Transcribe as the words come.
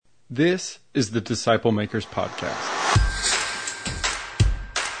This is the Disciple Makers Podcast.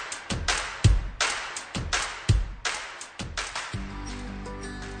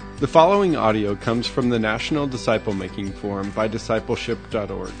 The following audio comes from the National Disciple Making Forum by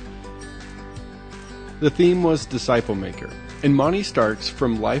discipleship.org. The theme was Disciple Maker, and Monte Starks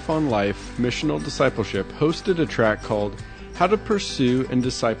from Life on Life Missional Discipleship hosted a track called How to Pursue and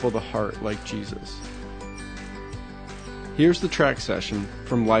Disciple the Heart Like Jesus. Here's the track session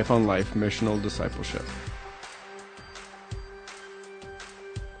from Life on Life Missional Discipleship.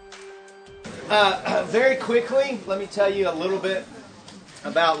 Very quickly, let me tell you a little bit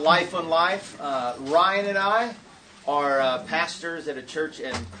about Life on Life. Ryan and I are pastors at a church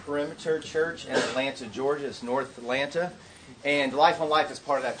in Perimeter Church in Atlanta, Georgia. It's North Atlanta. And Life on Life is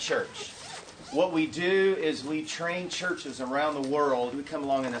part of that church. What we do is we train churches around the world. We come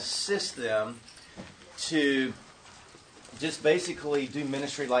along and assist them to just basically do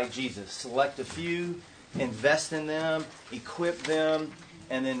ministry like Jesus. Select a few, invest in them, equip them,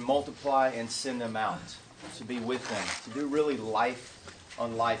 and then multiply and send them out to be with them, to do really life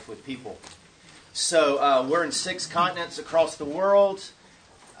on life with people. So we're in 6 continents across the world.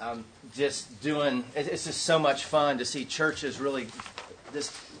 It's just so much fun to see churches really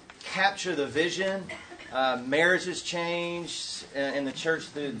just capture the vision. Marriages change in the church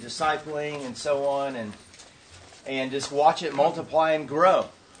through discipling and so on, and just watch it multiply and grow.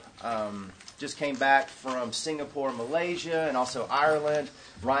 Just came back from Singapore, Malaysia, and also Ireland.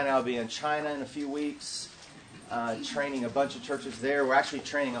 Ryan and I will be in China in a few weeks, training a bunch of churches there. We're actually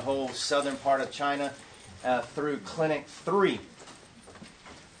training a whole southern part of China through Clinic 3.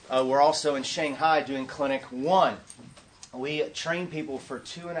 We're also in Shanghai doing Clinic 1. We train people for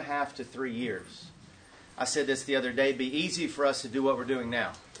 2.5 to 3 years. I said this the other day, it'd be easy for us to do what we're doing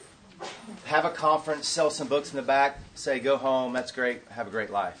now. Have a conference, sell some books in the back, say, go home, that's great, have a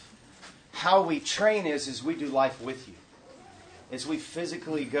great life. How we train is we do life with you. As we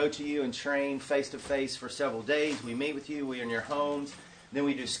physically go to you and train face-to-face for several days, we meet with you, we're in your homes, then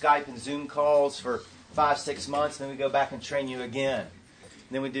we do Skype and Zoom calls for 5-6 months, then we go back and train you again.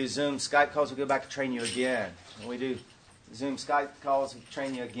 Then we do Zoom, Skype calls, we go back and train you again. And we do Zoom, Skype calls, we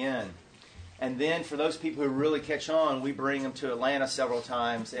train you again. And then for those people who really catch on, we bring them to Atlanta several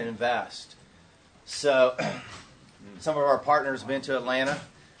times and invest. So some of our partners have been to Atlanta,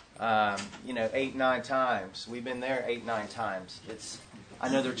 8-9 times. We've been there 8-9 times. I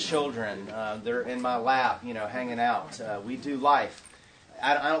know their children. They're in my lap, hanging out. We do life.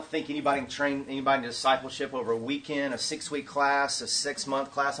 I don't think anybody can train anybody in discipleship over a weekend, a 6-week class, a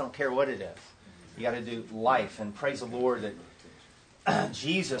 6-month class. I don't care what it is. You got to do life. And praise the Lord that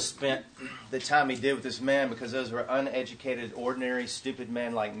Jesus spent the time he did with this man because those were uneducated, ordinary, stupid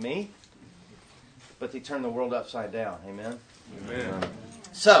men like me. But they turned the world upside down. Amen? Amen.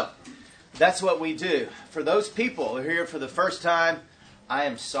 So, that's what we do. For those people who are here for the first time, I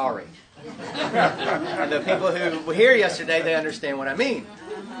am sorry. And the people who were here yesterday, they understand what I mean.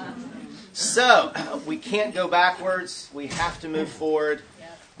 So, we can't go backwards. We have to move forward.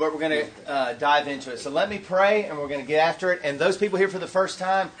 But we're going to dive into it. So let me pray, and we're going to get after it. And those people here for the first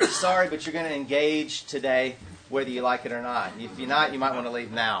time, sorry, but you're going to engage today, whether you like it or not. If you're not, you might want to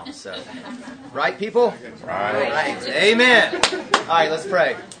leave now. So, right, people? Right. Amen. All right, let's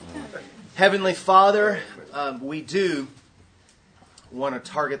pray. Heavenly Father, we do want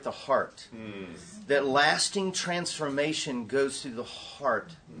to target the heart. That lasting transformation goes through the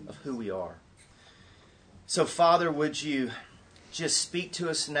heart of who we are. So, Father, would you just speak to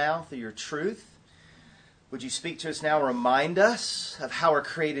us now through your truth? Would you speak to us now, remind us of how we're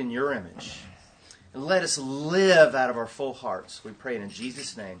created in your image? And let us live out of our full hearts. We pray it in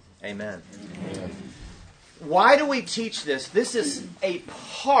Jesus' name. Amen. Amen. Why do we teach this? This is a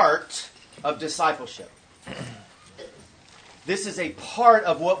part of discipleship. This is a part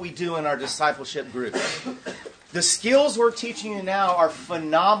of what we do in our discipleship group. The skills we're teaching you now are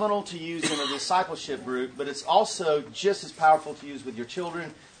phenomenal to use in a discipleship group, but it's also just as powerful to use with your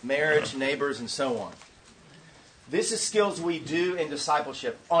children, marriage, neighbors, and so on. This is skills we do in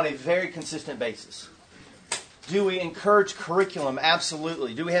discipleship on a very consistent basis. Do we encourage curriculum?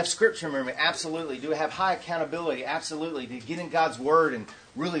 Absolutely. Do we have scripture memory? Absolutely. Do we have high accountability? Absolutely. Do we get in God's Word and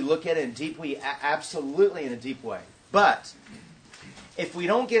really look at it in deep way? Absolutely in a deep way. But if we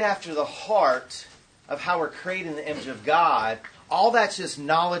don't get after the heart of how we're created in the image of God, all that's just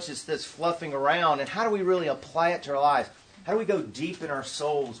knowledge that's fluffing around. And how do we really apply it to our lives? How do we go deep in our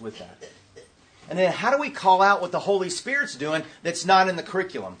souls with that? And then how do we call out what the Holy Spirit's doing that's not in the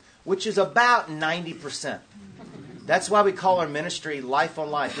curriculum, which is about 90%. That's why we call our ministry Life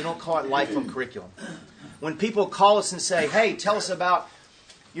on Life. We don't call it Life on Curriculum. When people call us and say, hey, tell us about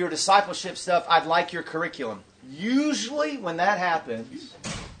your discipleship stuff, I'd like your curriculum. Usually when that happens,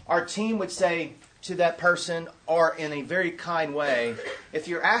 our team would say to that person, or in a very kind way, if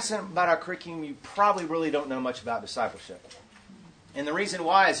you're asking about our curriculum, you probably really don't know much about discipleship. And the reason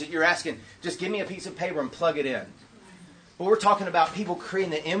why is that you're asking, just give me a piece of paper and plug it in. But we're talking about people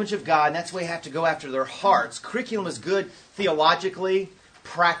creating the image of God, and that's why you have to go after their hearts. Curriculum is good theologically,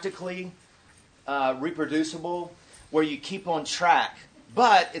 practically, reproducible, where you keep on track.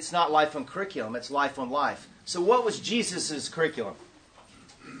 But it's not life on curriculum, it's life on life. So what was Jesus' curriculum?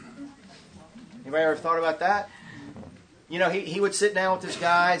 Anybody ever thought about that? You know, he would sit down with his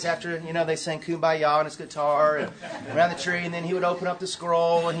guys after, they sang Kumbaya on his guitar and around the tree, and then he would open up the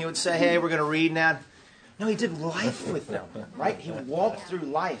scroll and he would say, hey, we're going to read now. No, he did life with them, right? He walked through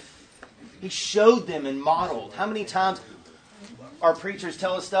life. He showed them and modeled. How many times our preachers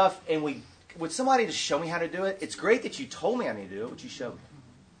tell us stuff and would somebody just show me how to do it? It's great that you told me how to do it, but you showed me.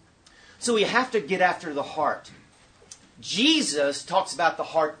 So we have to get after the heart. Jesus talks about the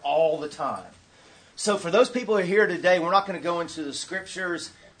heart all the time. So for those people who are here today, we're not going to go into the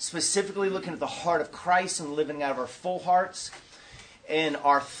scriptures specifically looking at the heart of Christ and living out of our full hearts and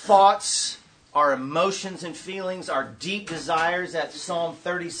our thoughts, our emotions and feelings, our deep desires. That Psalm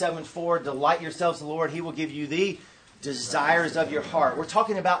 37:4, delight yourselves in the Lord, He will give you the desires of your heart. We're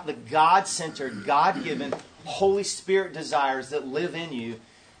talking about the God-centered, God-given, Holy Spirit desires that live in you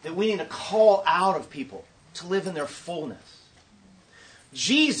that we need to call out of people to live in their fullness.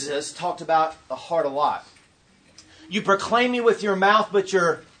 Jesus talked about the heart a lot. You proclaim me with your mouth, but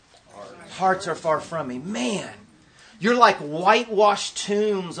your hearts are far from me. Man, you're like whitewashed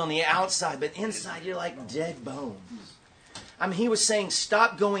tombs on the outside, but inside you're like dead bones. I mean, he was saying,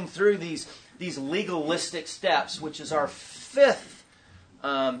 stop going through these legalistic steps, which is our fifth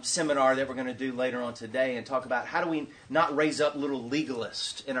seminar that we're going to do later on today, and talk about how do we not raise up little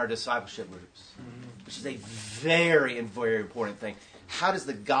legalists in our discipleship groups, which is a very, very important thing. How does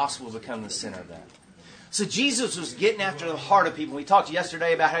the gospel become the center of that? So Jesus was getting after the heart of people. We talked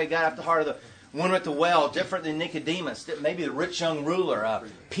yesterday about how he got after the heart of the one at the well, different than Nicodemus, maybe the rich young ruler,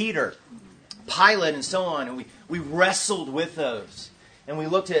 Peter, Pilate, and so on. And we wrestled with those. And we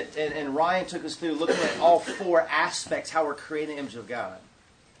looked at, and Ryan took us through looking at all four aspects, how we're creating the image of God.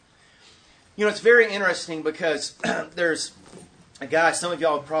 You know, it's very interesting because there's a guy, some of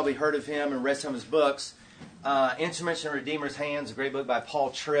y'all have probably heard of him and read some of his books. Instruments in Redeemer's Hands, a great book by Paul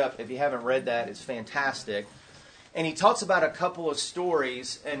Tripp. If you haven't read that, it's fantastic. And he talks about a couple of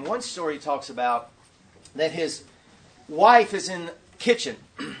stories. And one story talks about that his wife is in the kitchen.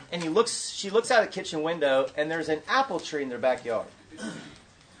 And she looks out the kitchen window, and there's an apple tree in their backyard.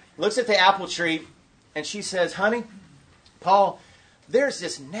 Looks at the apple tree, and she says, honey, Paul, there's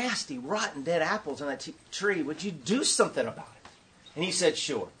this nasty, rotten, dead apples on that tree. Would you do something about it? And he said,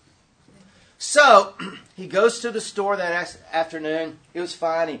 sure. So he goes to the store that afternoon. It was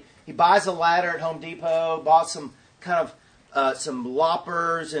fine. He buys a ladder at Home Depot, bought some kind of some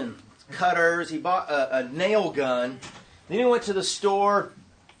loppers and cutters. He bought a nail gun. Then he went to the store,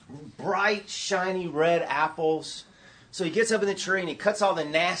 bright, shiny red apples. So he gets up in the tree and he cuts all the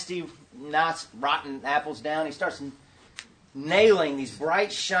nasty, nice, rotten apples down. He starts nailing these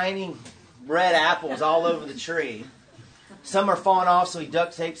bright, shiny red apples all over the tree. Some are falling off, so he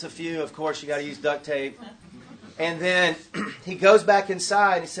duct tapes a few. Of course, you got to use duct tape. And then he goes back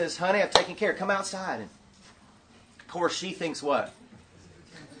inside and he says, honey, I've taken care. Come outside. And of course, she thinks what?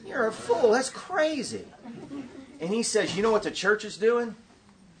 You're a fool. That's crazy. And he says, you know what the church is doing?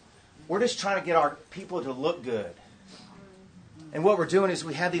 We're just trying to get our people to look good. And what we're doing is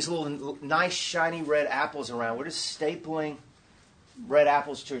we have these little nice, shiny red apples around. We're just stapling red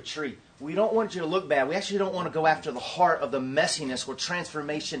apples to a tree. We don't want you to look bad. We actually don't want to go after the heart of the messiness where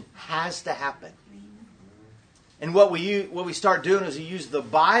transformation has to happen. And what we start doing is we use the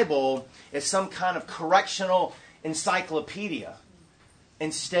Bible as some kind of correctional encyclopedia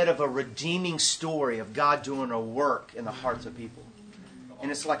instead of a redeeming story of God doing a work in the hearts of people.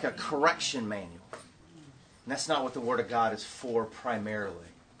 And it's like a correction manual. And that's not what the Word of God is for primarily.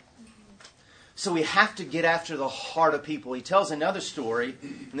 So we have to get after the heart of people. He tells another story,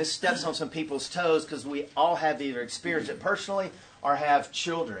 and this steps on some people's toes because we all have either experienced it personally or have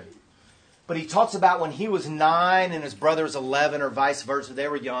children. But he talks about when he was 9 and his brother was 11 or vice versa. They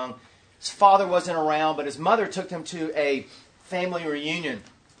were young. His father wasn't around, but his mother took them to a family reunion.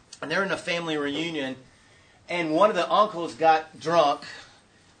 And they're in a family reunion, and one of the uncles got drunk,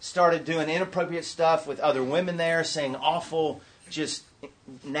 started doing inappropriate stuff with other women there, saying awful, just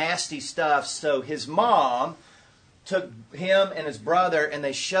nasty stuff. So his mom took him and his brother and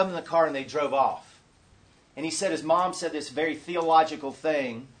they shoved him in the car and they drove off. And he said his mom said this very theological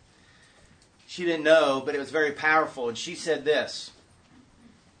thing. She didn't know, but it was very powerful. And she said this: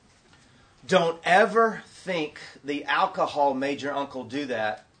 don't ever think the alcohol made your uncle do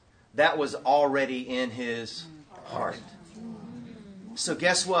that. That was already in his heart. So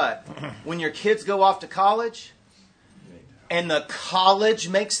guess what? When your kids go off to college and the college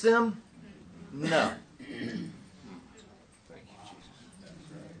makes them, no.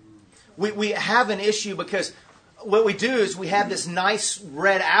 We have an issue because what we do is we have this nice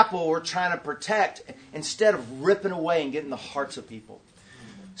red apple we're trying to protect instead of ripping away and getting the hearts of people.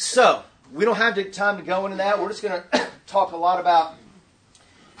 So, we don't have time to go into that. We're just going to talk a lot about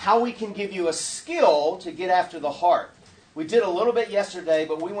how we can give you a skill to get after the heart. We did a little bit yesterday,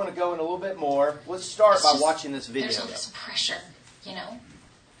 but we want to go in a little bit more. Let's start by watching this video. There's all this pressure, you know?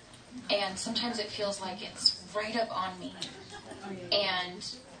 And sometimes it feels like it's right up on me. And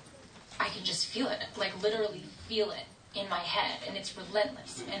I can just feel it, like literally feel it in my head. And it's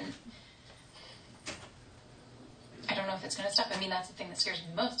relentless. And I don't know if it's going to stop. I mean, that's the thing that scares me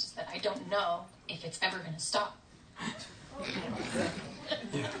the most, is that I don't know if it's ever going to stop.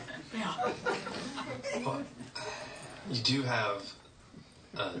 Yeah. Well, you do have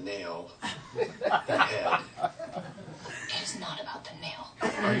a nail in your head. It is not about the nail.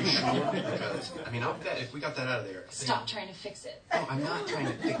 Are you sure? Because, I mean, I'll bet if we got that out of there... Stop trying to fix it. No, I'm not trying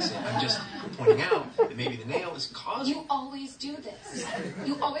to fix it. I'm just pointing out that maybe the nail is causing... You always do this.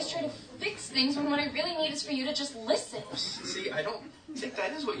 You always try to fix things when what I really need is for you to just listen. See, I don't think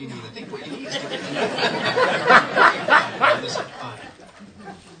that is what you need. I think what you need is to get Listen, fine.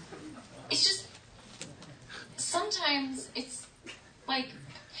 It's just... Sometimes it's like...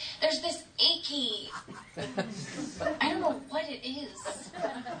 There's this achy... I don't know what it is.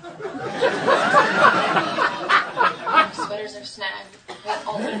 My sweaters are snagged.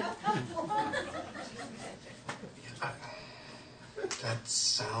 That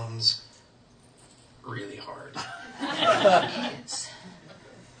sounds really hard. It is.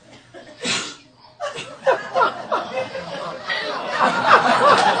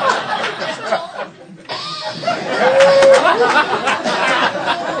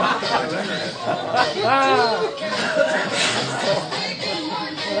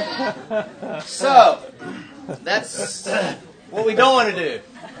 So, that's what we don't want to do.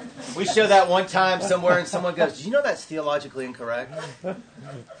 We show that one time somewhere and someone goes, do you know that's theologically incorrect?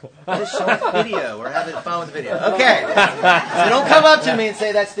 Just show the video. We're having fun with the video. Okay. So don't come up to me and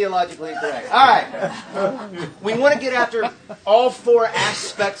say that's theologically incorrect. All right. We want to get after all four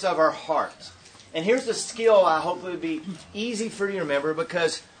aspects of our heart. And here's the skill I hope it would be easy for you to remember,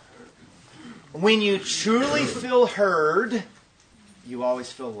 because when you truly feel heard, you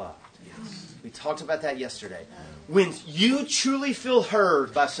always feel loved. We talked about that yesterday. When you truly feel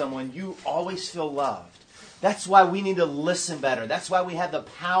heard by someone, you always feel loved. That's why we need to listen better. That's why we have the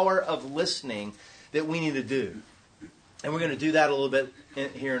power of listening that we need to do. And we're going to do that a little bit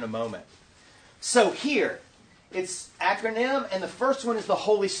here in a moment. So here, it's acronym, and the first one is the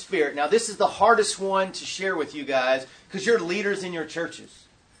Holy Spirit. Now, this is the hardest one to share with you guys because you're leaders in your churches.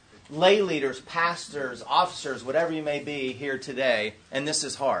 Lay leaders, pastors, officers, whatever you may be here today, and this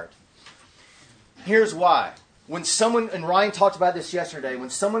is hard. Here's why. When someone, and Ryan talked about this yesterday, when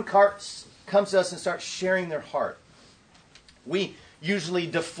someone comes to us and starts sharing their heart, we usually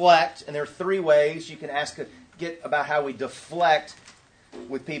deflect, and there are three ways you can get about how we deflect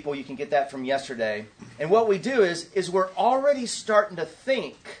with people. You can get that from yesterday. And what we do is we're already starting to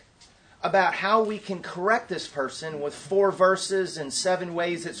think about how we can correct this person with 4 verses and 7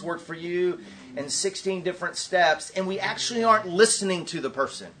 ways it's worked for you and 16 different steps, and we actually aren't listening to the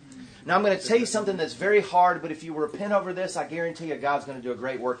person. Now, I'm going to tell you something that's very hard, but if you repent over this, I guarantee you God's going to do a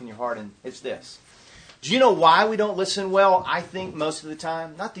great work in your heart, and it's this. Do you know why we don't listen well? I think most of the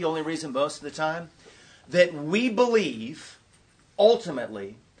time, not the only reason, most of the time, that we believe,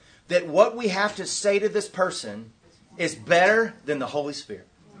 ultimately, that what we have to say to this person is better than the Holy Spirit.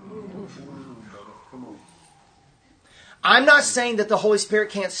 I'm not saying that the Holy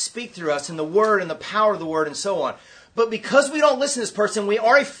Spirit can't speak through us and the Word and the power of the Word and so on. But because we don't listen to this person, we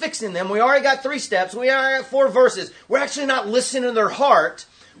already fixing them. We already got 3 steps. We already got 4 verses. We're actually not listening to their heart.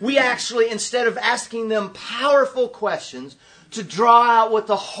 We actually, instead of asking them powerful questions to draw out what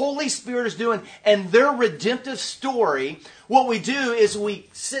the Holy Spirit is doing and their redemptive story, what we do is we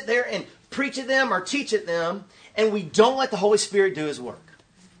sit there and preach at them or teach at them, and we don't let the Holy Spirit do His work.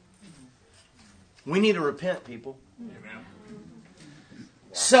 We need to repent, people. Amen.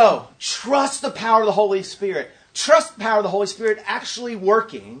 So, trust the power of the Holy Spirit. Trust the power of the Holy Spirit actually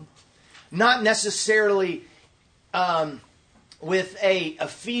working, not necessarily with a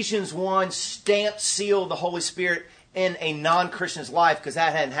Ephesians 1 stamped seal of the Holy Spirit in a non-Christian's life, because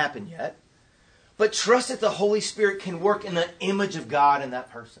that hadn't happened yet. But trust that the Holy Spirit can work in the image of God in that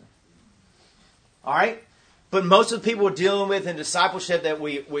person. All right? But most of the people we're dealing with in discipleship that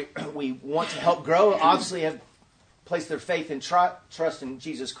we want to help grow obviously have placed their faith and trust in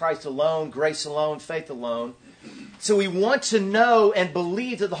Jesus Christ alone, grace alone, faith alone. So we want to know and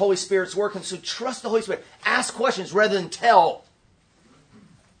believe that the Holy Spirit's working. So trust the Holy Spirit. Ask questions rather than tell.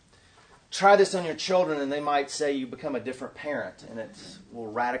 Try this on your children and they might say you become a different parent and it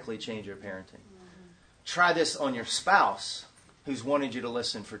will radically change your parenting. Try this on your spouse who's wanted you to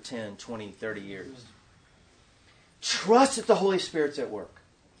listen for 10, 20, 30 years. Trust that the Holy Spirit's at work.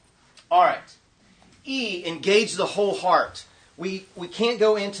 All right. E, engage the whole heart. We can't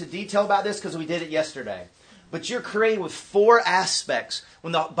go into detail about this because we did it yesterday. But you're created with 4 aspects.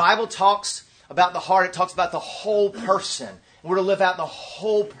 When the Bible talks about the heart, it talks about the whole person. We're to live out the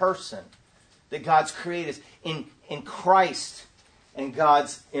whole person that God's created in Christ and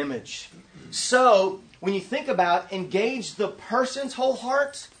God's image. So, when you think about engage the person's whole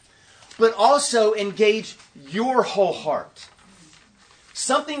heart, but also engage your whole heart.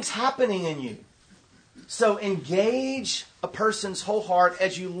 Something's happening in you. So engage a person's whole heart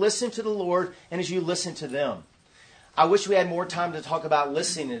as you listen to the Lord and as you listen to them. I wish we had more time to talk about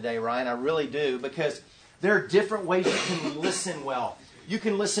listening today, Ryan. I really do, because there are different ways you can listen well. You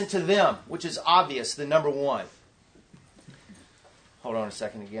can listen to them, which is obvious, the number one. Hold on a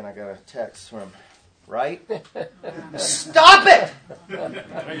second again. I got a text from... Right? Stop it!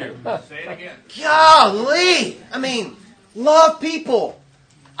 Say it again. Golly! I mean, love people.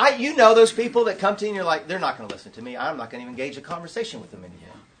 You know those people that come to you and you're like, they're not going to listen to me. I'm not going to even engage a conversation with them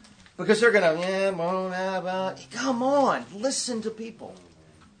anymore. Because they're going to, come on, listen to people.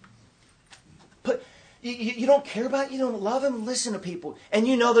 But you don't care about it, you don't love them, listen to people. And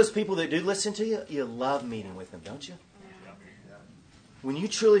you know those people that do listen to you, you love meeting with them, don't you? When you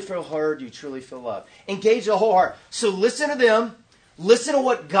truly feel heard, you truly feel loved. Engage the whole heart. So listen to them. Listen to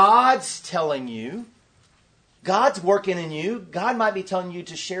what God's telling you. God's working in you. God might be telling you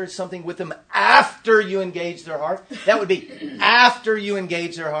to share something with them after you engage their heart. That would be after you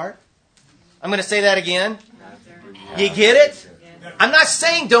engage their heart. I'm going to say that again. You get it? I'm not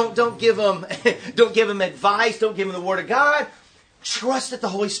saying don't give them advice. Don't give them the Word of God. Trust that the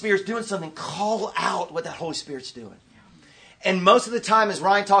Holy Spirit's doing something. Call out what that Holy Spirit's doing. And most of the time, as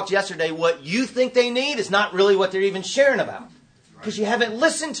Ryan talked yesterday, what you think they need is not really what they're even sharing about. Because you haven't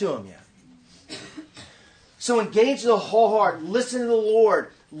listened to them yet. So engage the whole heart. Listen to the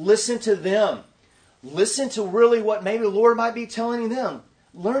Lord. Listen to them. Listen to really what maybe the Lord might be telling them.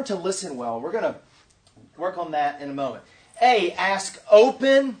 Learn to listen well. We're going to work on that in a moment. A, ask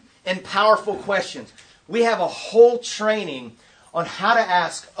open and powerful questions. We have a whole training on how to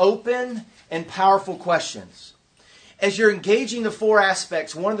ask open and powerful questions. As you're engaging the 4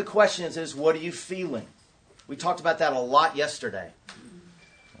 aspects, one of the questions is, what are you feeling? We talked about that a lot yesterday.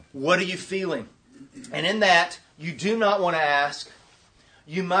 What are you feeling? And in that, you do not want to ask,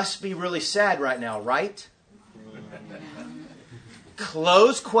 you must be really sad right now, right?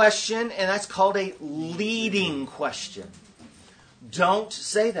 Closed question, and that's called a leading question. Don't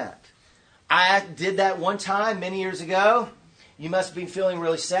say that. I did that one time many years ago. You must be feeling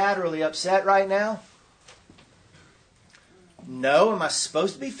really sad, really upset right now. No, am I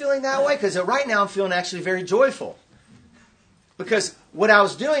supposed to be feeling that way? Because right now I'm feeling actually very joyful. Because what I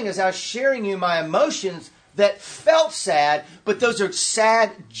was doing is I was sharing you my emotions that felt sad, but those are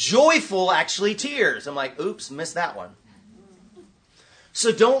sad, joyful, actually, tears. I'm like, oops, missed that one.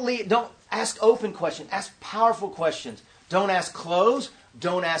 So don't ask open questions. Ask powerful questions. Don't ask closed.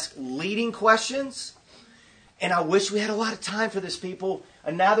 Don't ask leading questions. And I wish we had a lot of time for this, people.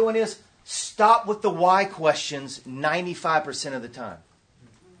 Another one is, stop with the why questions 95% of the time.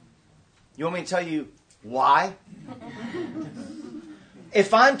 You want me to tell you why?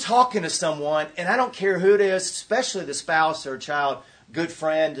 If I'm talking to someone, and I don't care who it is, especially the spouse or child, good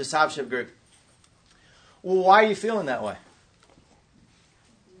friend, discipleship group, well, why are you feeling that way?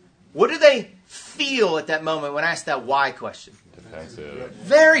 What do they feel at that moment when I ask that why question? Defensive.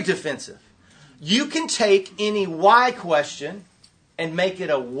 Very defensive. You can take any why question and make it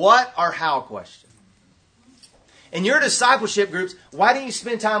a what or how question. In your discipleship groups, why don't you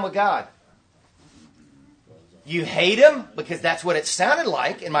spend time with God? You hate Him? Because that's what it sounded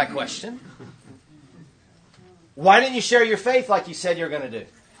like in my question. Why didn't you share your faith like you said you were going to do?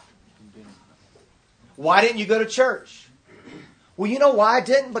 Why didn't you go to church? Well, you know why I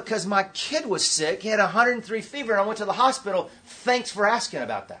didn't? Because my kid was sick. He had 103 fever and I went to the hospital. Thanks for asking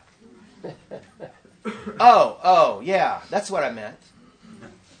about that. Oh, yeah, that's what I meant.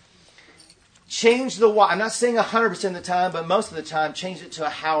 Change the why. I'm not saying 100% of the time, but most of the time, change it to a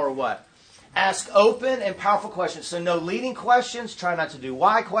how or what. Ask open and powerful questions. So no leading questions. Try not to do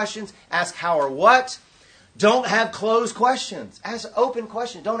why questions. Ask how or what. Don't have closed questions. Ask open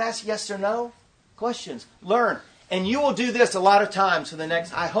questions. Don't ask yes or no questions. Learn. And you will do this a lot of times for the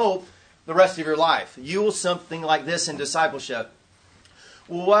next, I hope, the rest of your life. You will something like this in discipleship.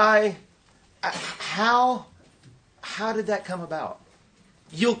 Why? How did that come about?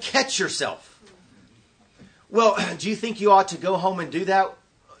 You'll catch yourself. Well, do you think you ought to go home and do that?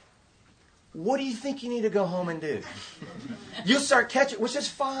 What do you think you need to go home and do? You'll start catching, which is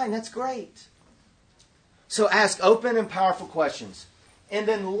fine. That's great. So ask open and powerful questions. And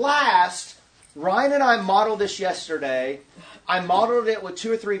then last, Ryan and I modeled this yesterday. I modeled it with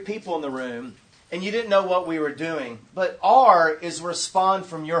 2 or 3 people in the room, and you didn't know what we were doing. But R is respond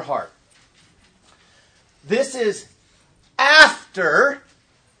from your heart. This is after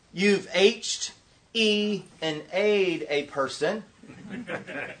you've H, E, and A'd a person.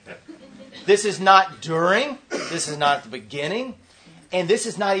 This is not during. This is not at the beginning. And this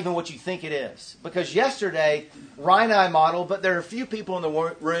is not even what you think it is. Because yesterday, Ryan and I modeled, but there are a few people in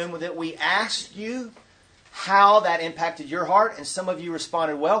the room that we asked you how that impacted your heart. And some of you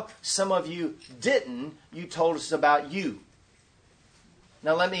responded well. Some of you didn't. You told us about you.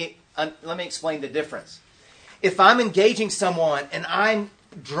 Now let me explain the difference. If I'm engaging someone and I'm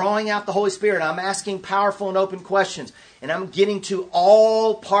drawing out the Holy Spirit, I'm asking powerful and open questions, and I'm getting to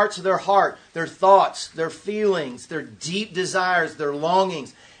all parts of their heart, their thoughts, their feelings, their deep desires, their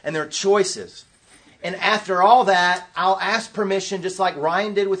longings, and their choices. And after all that, I'll ask permission, just like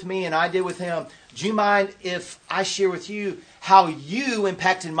Ryan did with me and I did with him. Do you mind if I share with you how you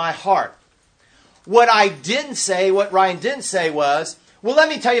impacted my heart? What Ryan didn't say was, well, let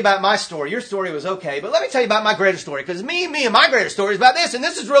me tell you about my story. Your story was okay, but let me tell you about my greater story. Because me and my greater story is about this, and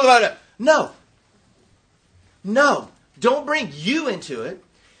this is really about it. No. Don't bring you into it.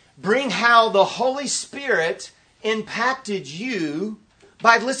 Bring how the Holy Spirit impacted you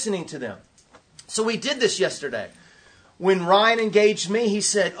by listening to them. So we did this yesterday. When Ryan engaged me, he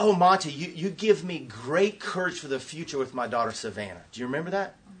said, oh, Monte, you give me great courage for the future with my daughter, Savannah. Do you remember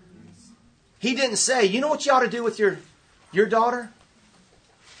that? He didn't say, you know what you ought to do with your daughter?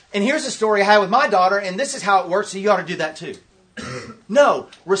 And here's a story I had with my daughter, and this is how it works, so you ought to do that too. No,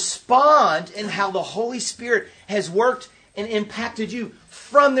 respond in how the Holy Spirit has worked and impacted you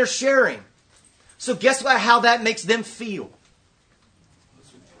from their sharing. So guess what? How that makes them feel.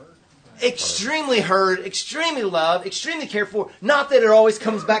 Extremely heard, extremely loved, extremely cared for. Not that it always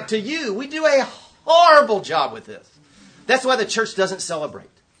comes back to you. We do a horrible job with this. That's why the church doesn't celebrate.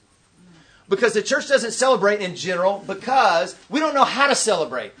 Because the church doesn't celebrate in general because we don't know how to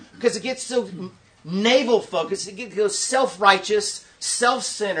celebrate. Because it gets so navel-focused, it goes self-righteous,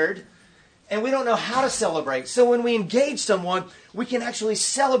 self-centered, and we don't know how to celebrate. So when we engage someone, we can actually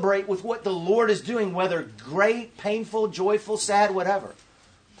celebrate with what the Lord is doing, whether great, painful, joyful, sad, whatever.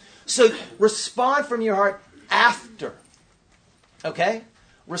 So respond from your heart after. Okay?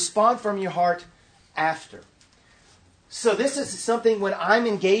 Respond from your heart after. So this is something when I'm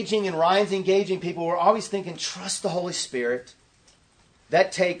engaging and Ryan's engaging people, we're always thinking, trust the Holy Spirit.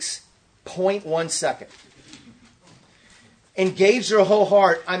 That takes 0.1 second. Engage their whole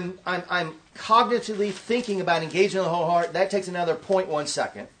heart. I'm cognitively thinking about engaging the whole heart. That takes another 0.1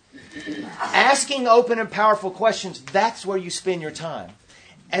 second. Asking open and powerful questions, that's where you spend your time.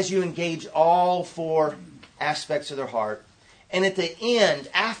 As you engage all 4 aspects of their heart. And at the end,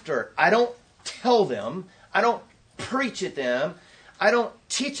 after, I don't tell them, I don't preach at them, I don't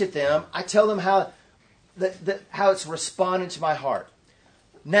teach at them, I tell them how it's responding to my heart.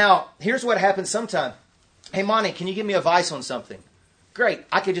 Now, here's what happens sometimes. Hey, Monte, can you give me advice on something? Great,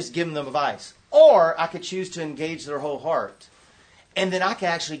 I could just give them advice. Or I could choose to engage their whole heart. And then I could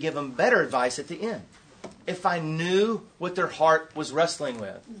actually give them better advice at the end. If I knew what their heart was wrestling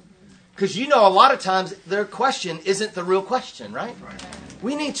with. Because a lot of times their question isn't the real question, right?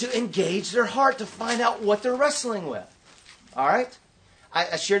 We need to engage their heart to find out what they're wrestling with. All right?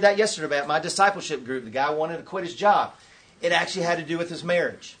 I shared that yesterday about my discipleship group. The guy wanted to quit his job. It actually had to do with his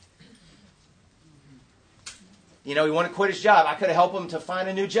marriage. He wanted to quit his job. I could have helped him to find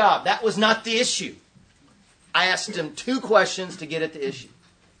a new job. That was not the issue. I asked him 2 questions to get at the issue.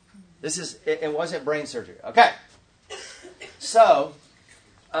 It wasn't brain surgery. Okay. So,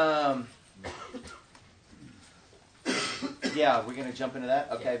 yeah, we're going to jump into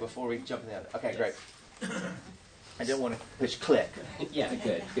that? Okay, before we jump into that. Okay, great. I didn't want to push click. Yeah,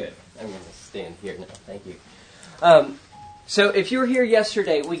 good. I'm going to stand here now. Thank you. So if you were here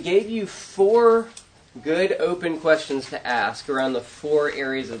yesterday, we gave you 4 good open questions to ask around the 4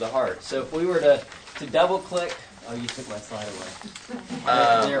 areas of the heart. So if we were to double-click... Oh, you took my slide away.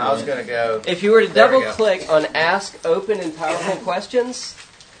 I was going to go... If you were to double-click on Ask Open and Powerful Questions,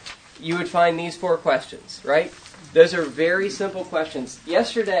 you would find these 4 questions, right? Those are very simple questions.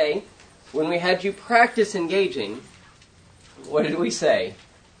 Yesterday, when we had you practice engaging, what did we say?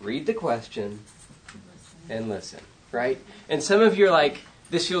 Read the question and listen, right? And some of you are like,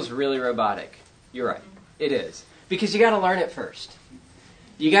 this feels really robotic. You're right. It is. Because you got to learn it first.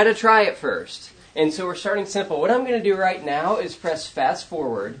 You got to try it first. And so we're starting simple. What I'm going to do right now is press fast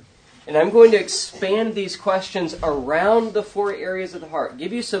forward, and I'm going to expand these questions around the 4 areas of the heart.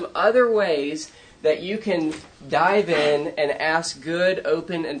 Give you some other ways that you can dive in and ask good,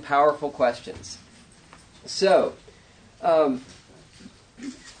 open, and powerful questions. So, on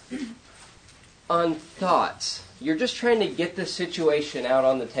thoughts, you're just trying to get the situation out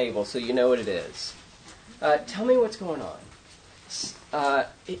on the table so you know what it is. Tell me what's going on.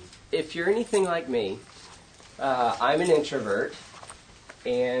 If you're anything like me, I'm an introvert,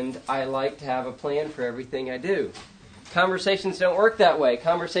 and I like to have a plan for everything I do. Conversations don't work that way.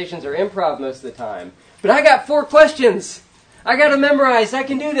 Conversations are improv most of the time. But I got 4 questions. I got to memorize. I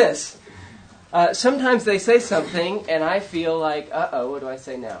can do this. Sometimes they say something, and I feel like, uh-oh, what do I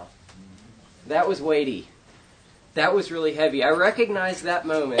say now? That was weighty. That was really heavy. I recognize that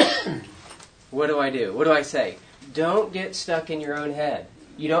moment. What do I do? What do I say? Don't get stuck in your own head.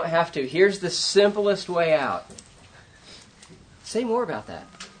 You don't have to. Here's the simplest way out. Say more about that.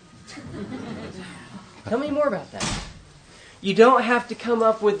 Tell me more about that. You don't have to come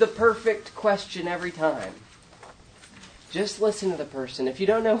up with the perfect question every time. Just listen to the person. If you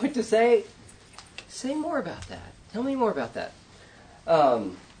don't know what to say more about that. Tell me more about that.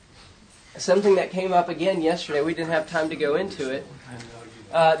 Something that came up again yesterday, we didn't have time to go into it.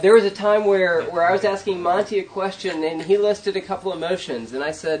 There was a time where I was asking Monte a question, and he listed a couple emotions. And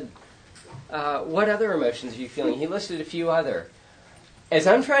I said, what other emotions are you feeling? He listed a few other. As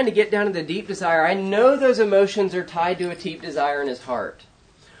I'm trying to get down to the deep desire, I know those emotions are tied to a deep desire in his heart.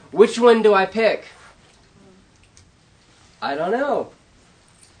 Which one do I pick? I don't know.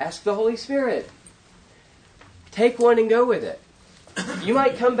 Ask the Holy Spirit. Take one and go with it. You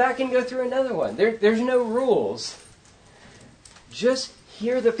might come back and go through another one. There's no rules. Just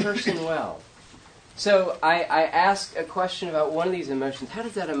hear the person well. So I asked a question about one of these emotions. How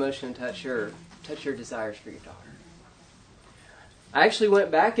does that emotion touch your desires for your daughter? I actually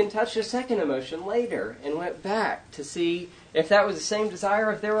went back and touched a second emotion later and went back to see if that was the same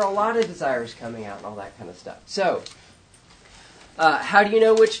desire, if there were a lot of desires coming out and all that kind of stuff. So, how do you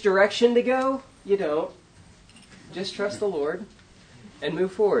know which direction to go? You don't. Just trust the Lord and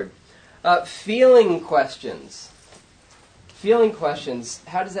move forward. Feeling questions. Feeling questions.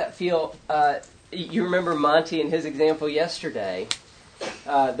 How does that feel? You remember Monte and his example yesterday,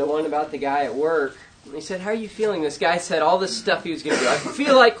 the one about the guy at work. He said, how are you feeling? This guy said all this stuff he was going to do. I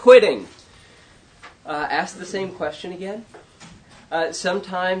feel like quitting. Ask the same question again.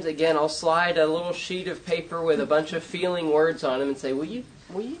 Sometimes, again, I'll slide a little sheet of paper with a bunch of feeling words on them and say, will you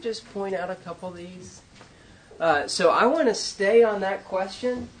just point out a couple of these? So I want to stay on that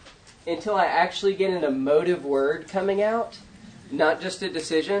question until I actually get an emotive word coming out, not just a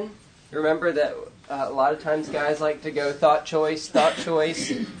decision. Remember that a lot of times guys like to go thought choice.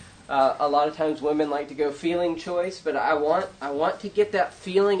 A lot of times women like to go feeling choice, but I want to get that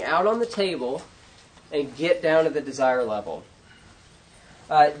feeling out on the table and get down to the desire level.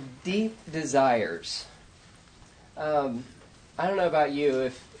 Deep desires. I don't know about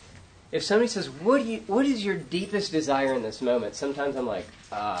you. If somebody says, what is your deepest desire in this moment? Sometimes I'm like,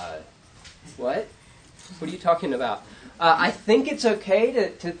 what? What are you talking about? I think it's okay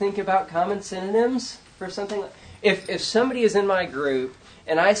to think about common synonyms for something like... If somebody is in my group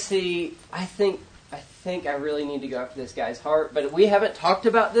and I think I really need to go after this guy's heart, but we haven't talked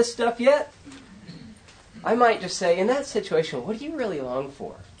about this stuff yet, I might just say, in that situation, what do you really long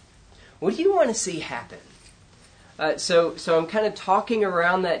for? What do you want to see happen? So I'm kind of talking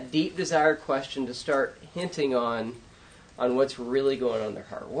around that deep desire question to start hinting on what's really going on in their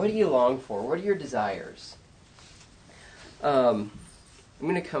heart. What do you long for? What are your desires? I'm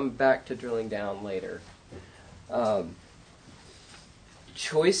going to come back to drilling down later.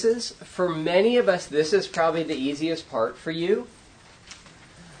 Choices. For many of us, this is probably the easiest part for you.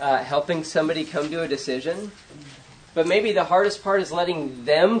 Helping somebody come to a decision. But maybe the hardest part is letting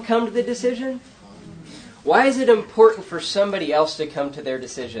them come to the decision. Why is it important for somebody else to come to their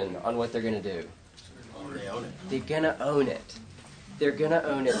decision on what they're going to do? They own it. They're going to own it. They're going to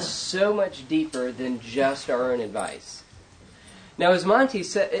own it so much deeper than just our own advice. Now, as Monte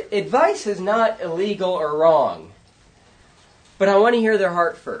said, advice is not illegal or wrong, but I want to hear their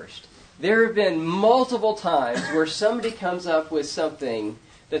heart first. There have been multiple times where somebody comes up with something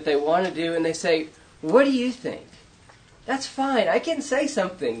that they want to do, and they say, "What do you think?" That's fine. I can say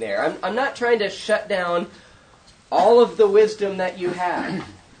something there. I'm not trying to shut down all of the wisdom that you have.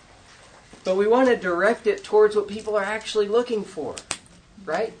 But we want to direct it towards what people are actually looking for,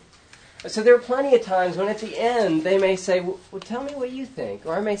 right? So there are plenty of times when at the end they may say, well, tell me what you think.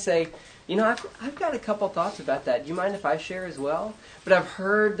 Or I may say, I've got a couple thoughts about that. Do you mind if I share as well? But I've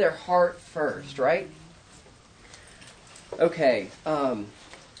heard their heart first, right? Okay.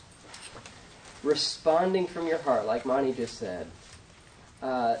 Responding from your heart, like Monte just said.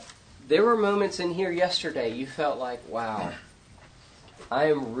 There were moments in here yesterday you felt like, wow, I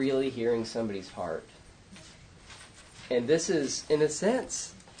am really hearing somebody's heart. And this is, in a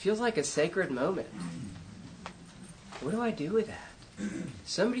sense, feels like a sacred moment. What do I do with that?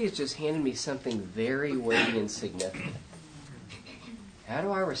 Somebody has just handed me something very weighty and significant. How do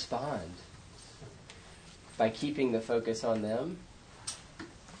I respond? By keeping the focus on them?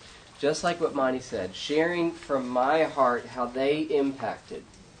 Just like what Monte said, sharing from my heart how they impacted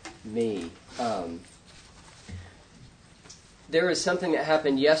me. There was something that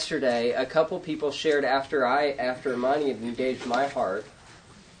happened yesterday. A couple people shared after Monte had engaged my heart.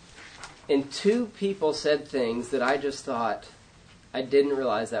 And 2 people said things that I just thought, I didn't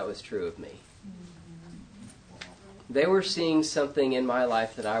realize that was true of me. They were seeing something in my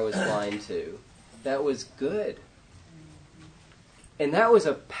life that I was blind to. That was good. And that was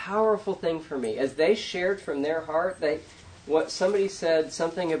a powerful thing for me. As they shared from their heart, somebody said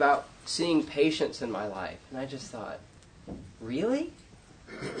something about seeing patience in my life. And I just thought, really?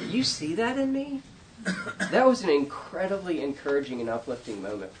 You see that in me? That was an incredibly encouraging and uplifting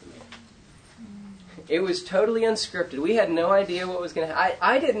moment for me. It was totally unscripted. We had no idea what was going to happen.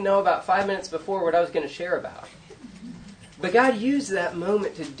 I didn't know about 5 minutes before what I was going to share about. But God used that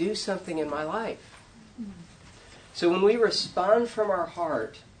moment to do something in my life. So when we respond from our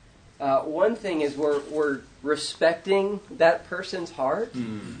heart, one thing is we're respecting that person's heart.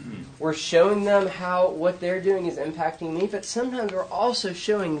 Mm-hmm. We're showing them how what they're doing is impacting me, but sometimes we're also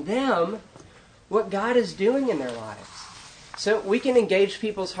showing them what God is doing in their lives. So we can engage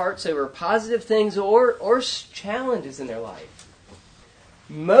people's hearts over positive things or challenges in their life.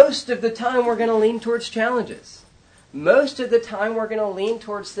 Most of the time we're going to lean towards challenges. Most of the time we're going to lean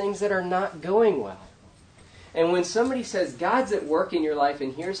towards things that are not going well. And when somebody says, God's at work in your life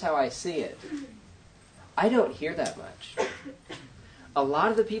and here's how I see it, I don't hear that much. A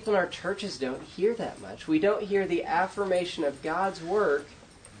lot of the people in our churches don't hear that much. We don't hear the affirmation of God's work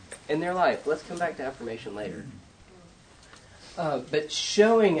in their life. Let's come back to affirmation later. But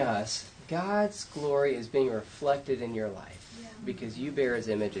showing us God's glory is being reflected in your life because you bear His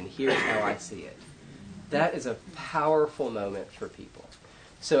image and here's how I see it. That is a powerful moment for people.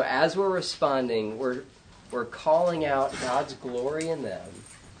 So as we're responding, we're calling out God's glory in them,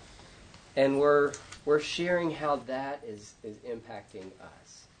 and we're sharing how that is impacting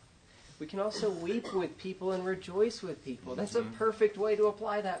us. We can also weep with people and rejoice with people. That's a perfect way to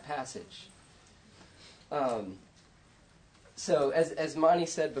apply that passage. So as Monte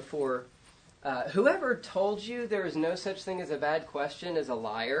said before, whoever told you there is no such thing as a bad question is a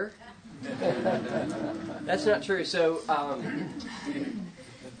liar. That's not true. So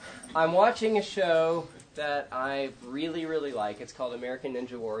I'm watching a show that I really, really like. It's called American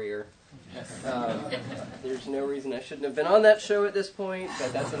Ninja Warrior. There's no reason I shouldn't have been on that show at this point,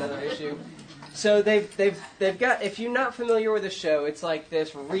 but that's another issue. So they've got, if you're not familiar with the show, it's like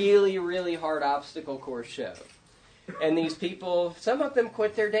this really, really hard obstacle course show. And these people, some of them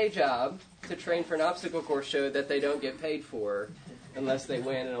quit their day job to train for an obstacle course show that they don't get paid for unless they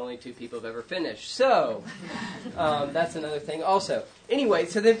win, and only 2 people have ever finished. So that's another thing also. Anyway,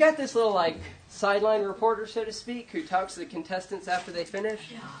 so they've got this little sideline reporter, so to speak, who talks to the contestants after they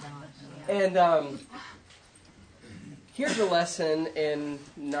finish. And here's a lesson in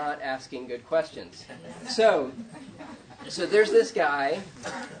not asking good questions. So there's this guy,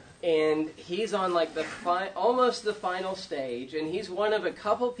 and he's on almost the final stage, and he's one of a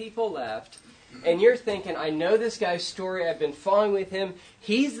couple people left. And you're thinking, I know this guy's story. I've been following with him.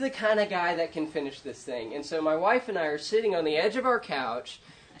 He's the kind of guy that can finish this thing. And so my wife and I are sitting on the edge of our couch,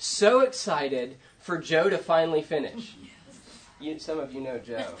 so excited for Joe to finally finish. Some of you know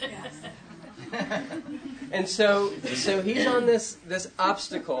Joe. And so he's on this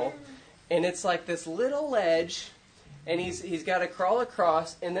obstacle, and it's like this little ledge, and he's got to crawl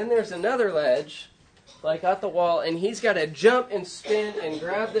across, and then there's another ledge, at the wall, and he's got to jump and spin and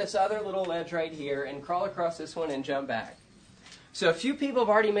grab this other little ledge right here and crawl across this one and jump back. So a few people have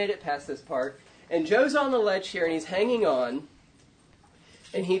already made it past this part. And Joe's on the ledge here, and he's hanging on.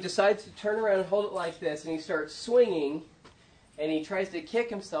 And he decides to turn around and hold it like this, and he starts swinging, and he tries to kick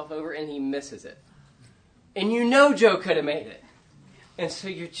himself over, and he misses it. And you know Joe could have made it. And so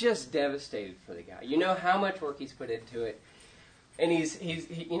you're just devastated for the guy. You know how much work he's put into it. And he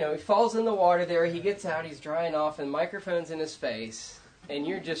falls in the water there, he gets out, he's drying off, and the microphone's in his face, and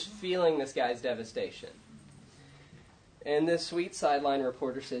you're just feeling this guy's devastation. And this sweet sideline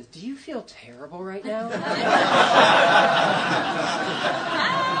reporter says, "Do you feel terrible right now?"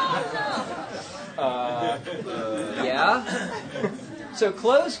 Yeah. So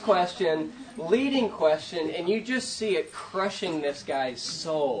closed question, leading question, and you just see it crushing this guy's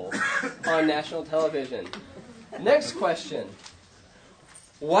soul on national television. Next question.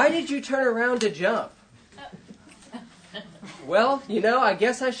 Why did you turn around to jump? Well, I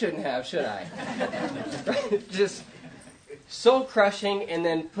guess I shouldn't have, should I? Just soul-crushing, and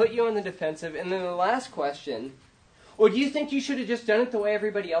then put you on the defensive. And then the last question, well, do you think you should have just done it the way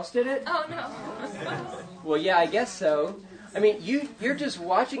everybody else did it? Oh, no. Well, yeah, I guess so. I mean, you're just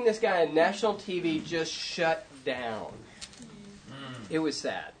watching this guy on national TV just shut down. It was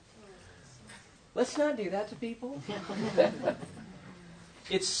sad. Let's not do that to people.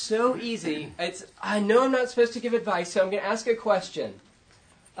 It's so easy. I know I'm not supposed to give advice, so I'm going to ask a question.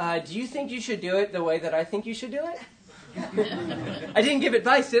 Do you think you should do it the way that I think you should do it? I didn't give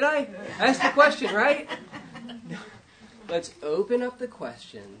advice, did I? I asked the question, right? Let's open up the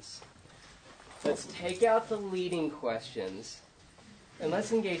questions. Let's take out the leading questions. And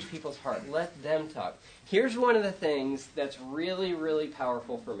let's engage people's heart. Let them talk. Here's one of the things that's really, really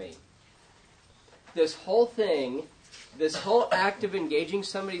powerful for me. This whole thing, this whole act of engaging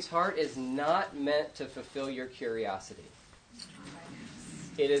somebody's heart is not meant to fulfill your curiosity.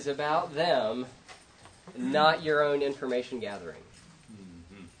 It is about them, not your own information gathering.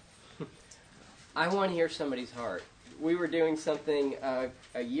 I want to hear somebody's heart. We were doing something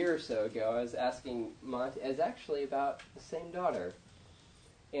a year or so ago. I was asking Monte, it's actually about the same daughter.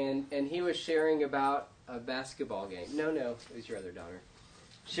 And he was sharing about a basketball game. No, it was your other daughter.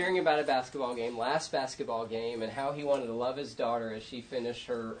 Sharing about a basketball game, last basketball game, and how he wanted to love his daughter as she finished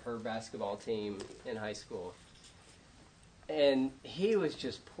her basketball team in high school. And he was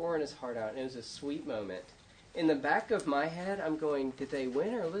just pouring his heart out, and it was a sweet moment. In the back of my head, I'm going, did they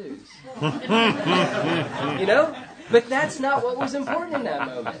win or lose? But that's not what was important in that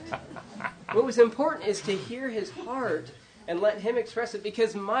moment. What was important is to hear his heart and let him express it,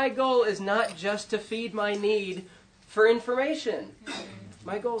 because my goal is not just to feed my need for information.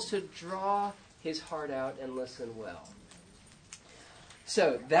 My goal is to draw his heart out and listen well.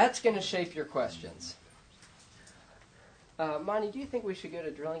 So that's going to shape your questions. Monte, do you think we should go to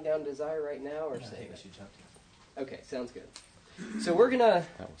drilling down desire right now, or save it? Okay, sounds good. So we're gonna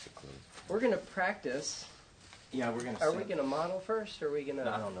practice. Yeah, we're gonna. Are we gonna model first, or are we gonna?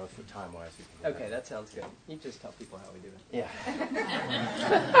 No, I don't know if time wise. Okay, that sounds good. You just tell people how we do it. Yeah.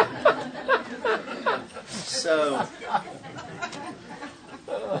 So,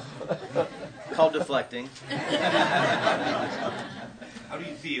 called deflecting. How do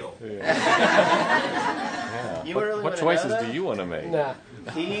you feel? You really What choices do you want to make? Nah.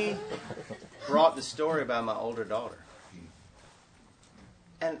 He brought the story about my older daughter.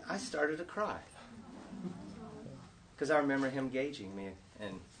 And I started to cry. Because I remember him gauging me.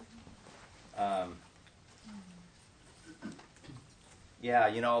 And,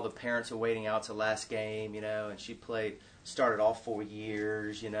 all the parents are waiting out to the last game, and she started all 4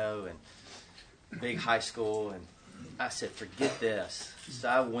 years, and big high school. And I said, forget this. So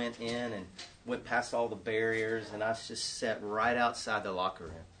I went in and went past all the barriers, and I just sat right outside the locker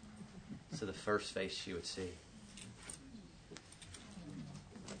room. So the first face she would see.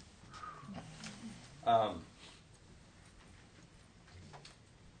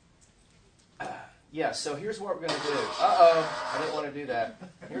 So here's what we're going to do. I didn't want to do that.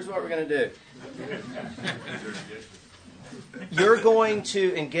 Here's what we're going to do. You're going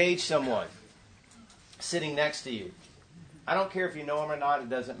to engage someone sitting next to you. I don't care if you know them or not. It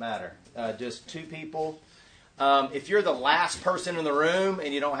doesn't matter. Just two people. If you're the last person in the room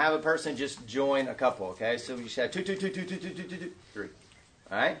and you don't have a person, just join a couple, okay? So you should have two, three.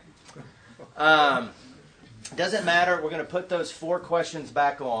 All right? Doesn't matter. We're going to put those 4 questions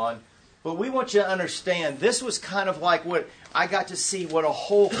back on. But we want you to understand, this was kind of like what I got to see what a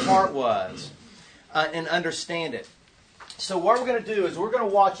whole heart was and understand it. So what we're going to do is we're going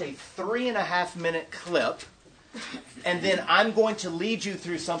to watch a 3.5-minute clip, and then I'm going to lead you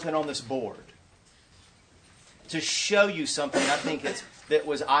through something on this board to show you something I think that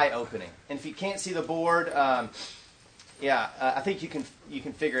was eye-opening. And if you can't see the board, Yeah, I think you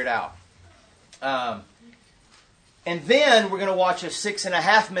can figure it out. And then we're going to watch a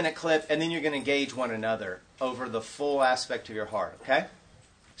 6.5 minute clip, and then you're going to engage one another over the full aspect of your heart, okay?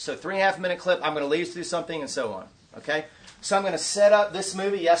 So 3.5 minute clip, I'm going to lead us through something and so on, okay? So I'm going to set up this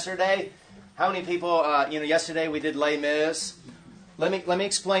movie yesterday. How many people, yesterday we did Les Mis. Let me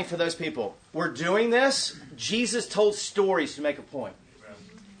explain for those people. We're doing this. Jesus told stories to make a point.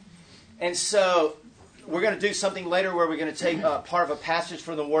 And so we're going to do something later where we're going to take part of a passage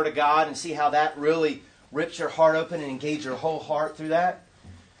from the Word of God and see how that really rips your heart open and engage your whole heart through that.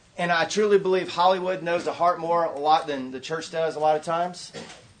 And I truly believe Hollywood knows the heart more a lot than the church does a lot of times.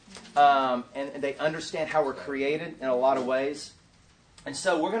 And they understand how we're created in a lot of ways. And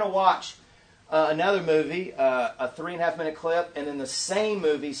so we're going to watch another movie, a 3.5 minute clip, and then the same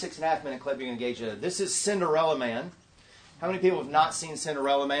movie, 6.5 minute clip, you're going to engage in. This is Cinderella Man. How many people have not seen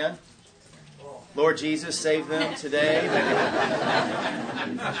Cinderella Man? Lord Jesus, save them today.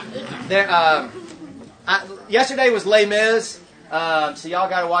 Yesterday was Les Mis, so y'all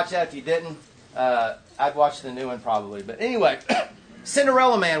got to watch that if you didn't. I'd watch the new one probably. But anyway,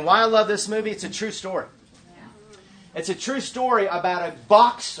 Cinderella Man. Why I love this movie, it's a true story. It's a true story about a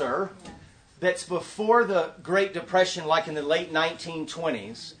boxer that's before the Great Depression, like in the late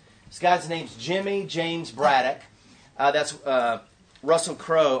 1920s. This guy's name's Jimmy James Braddock. That's Russell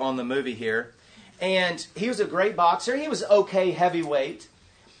Crowe on the movie here. And he was a great boxer. He was okay heavyweight.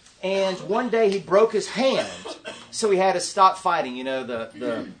 And one day he broke his hand. So he had to stop fighting. You know,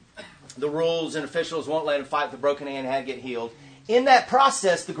 the rules and officials won't let him fight with a broken hand. He had to get healed. In that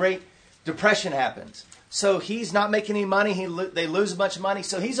process, the Great Depression happens. So he's not making any money. They lose a bunch of money.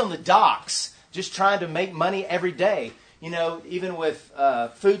 So he's on the docks just trying to make money every day. You know, even with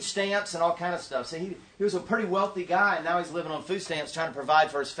food stamps and all kind of stuff. So he was a pretty wealthy guy, and now he's living on food stamps trying to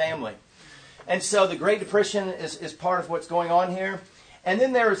provide for his family. And so the Great Depression is part of what's going on here. And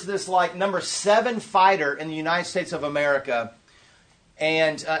then there's this like number 7 fighter in the United States of America.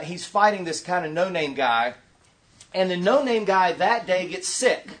 And he's fighting this kind of no-name guy. And the no-name guy that day gets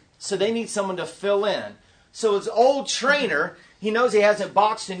sick. So they need someone to fill in. So his old trainer, he knows he hasn't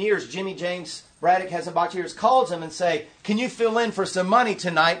boxed in years. Jimmy James Braddock hasn't boxed in years. Calls him and say, can you fill in for some money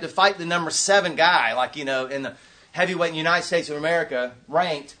tonight to fight the number 7 guy? Like, you know, in the heavyweight in the United States of America,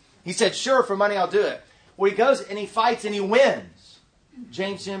 ranked. He said, sure, for money I'll do it. Well, he goes and he fights and he wins.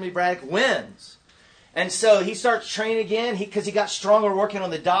 Jimmy Braddock wins. And so he starts training again because he got stronger working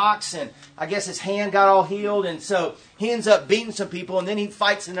on the docks, and I guess his hand got all healed. And so he ends up beating some people, and then he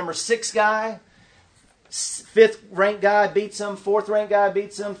fights the number 6 guy. 5th ranked guy beats him. 4th ranked guy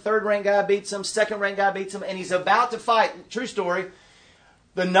beats him. 3rd ranked guy beats him. 2nd ranked guy beats him. And he's about to fight, true story,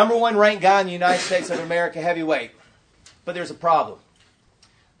 the number 1 ranked guy in the United States of America heavyweight. But there's a problem.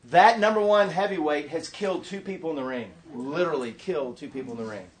 That number 1 heavyweight has killed 2 people in the ring. Literally killed 2 people in the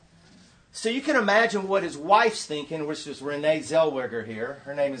ring. So you can imagine what his wife's thinking, which is Renee Zellweger here.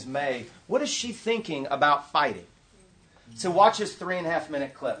 Her name is May. What is she thinking about fighting? So watch this 3.5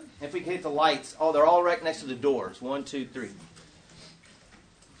 minute clip. If we can hit the lights. Oh, they're all right next to the doors. 1, 2, 3.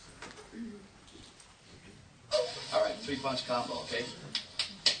 All right, 3-punch combo, okay?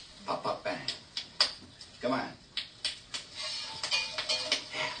 Pop, pop, bang. Come on.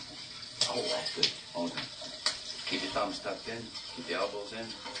 Oh, that's good. Hold on. Keep your thumbs tucked in. Keep the elbows in.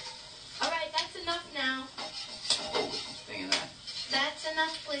 All right, that's enough now. Oh, stay in that. That's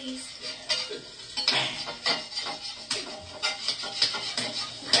enough, please. Yeah, that's good.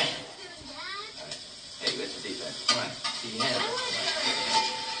 Hey, where's the defense? Come on. See your hand.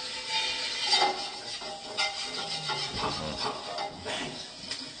 Pop, pop, bang.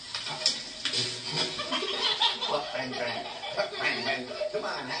 Pop, bang, bang. Pop, bang, bang. Come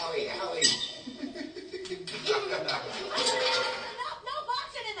on, Howie. No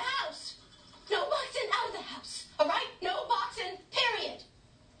boxing in the house. No boxing out of the house. All right? No boxing, period.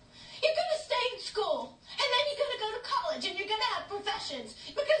 You're going to stay in school, and then you're going to go to college, and you're going to have professions,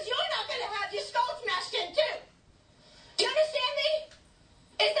 because you're not going to have your skull smashed in, too. You understand me?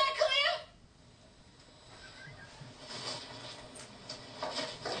 Is that clear?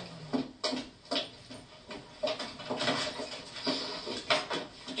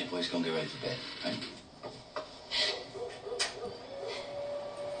 You boys gonna get ready for bed, right?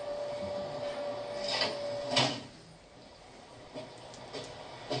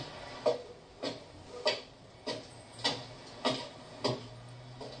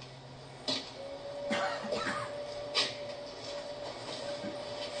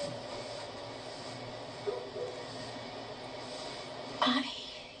 I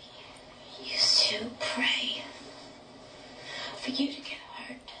used to pray for you to get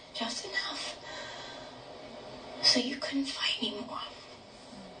hurt just enough so you couldn't fight anymore.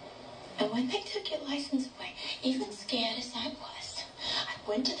 And when they took your license away, even scared as I was, I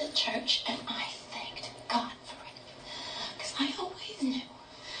went to the church and I thanked God for it. Because I always knew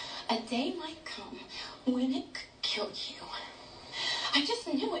a day might come when it could kill you. I just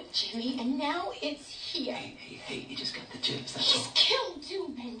knew it, Jimmy, and now it's here. Hey, you just got the jibs, that's He's all. killed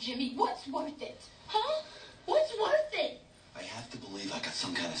two men, Jimmy. What's worth it? Huh? What's worth it? I have to believe I got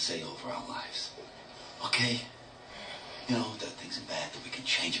some kind of say over our lives. Okay? You know, there are things in bad that we can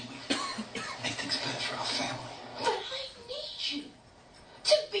change and we make things better for our family. But I need you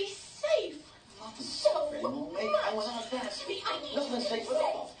to be safe. So much. I was on that. Jimmy, I need Nothing's you to be safe safe. at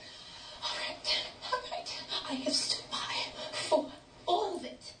all. All right. I have stood by for all of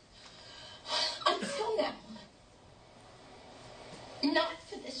it. Until now. Not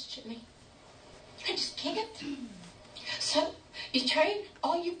for this, Jimmy. I just can't. So, you train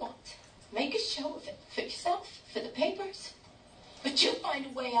all you want. Make a show of it for yourself, for the papers. But you'll find a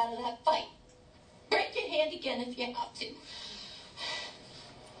way out of that fight. Break your hand again if you have to.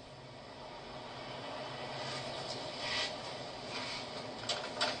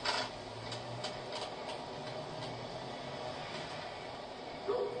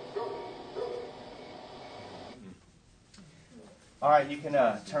 All right, you can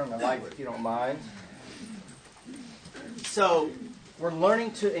turn the light if you don't mind. So, we're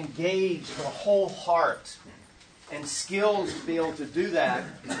learning to engage the whole heart and skills to be able to do that.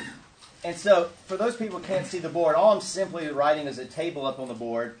 And so, for those people who can't see the board, all I'm simply writing is a table up on the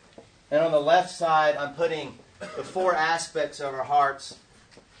board. And on the left side, I'm putting the four aspects of our hearts: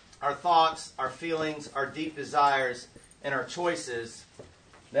 our thoughts, our feelings, our deep desires, and our choices.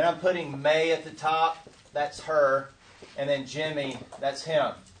 Then I'm putting May at the top. That's her. And then Jimmy, that's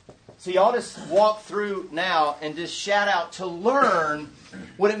him. So y'all just walk through now and just shout out to learn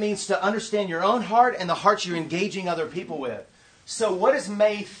what it means to understand your own heart and the hearts you're engaging other people with. So what is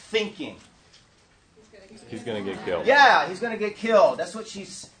May thinking? He's going to get killed. Yeah, he's going to get killed. That's what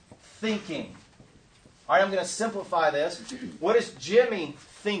she's thinking. All right, I'm going to simplify this. What is Jimmy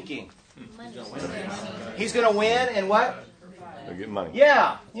thinking? He's going to win and what? He'll get money.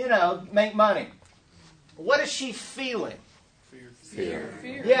 Yeah, make money. What is she feeling?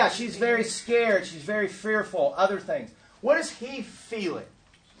 Fear. Yeah, she's very scared. She's very fearful. Other things. What is he feeling?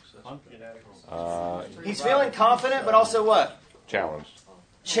 He's feeling confident, but also what? Challenged.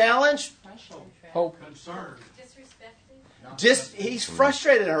 Challenged? Hope. He's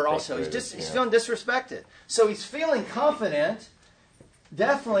frustrated at her also. He's Frustrated, feeling disrespected. So he's feeling confident,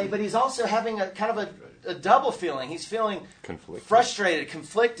 definitely, but he's also having a kind of a double feeling. He's feeling frustrated,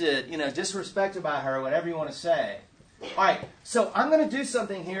 conflicted, disrespected by her, whatever you want to say. All right, so I'm going to do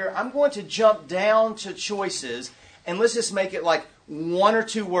something here. I'm going to jump down to choices, and let's just make it like one or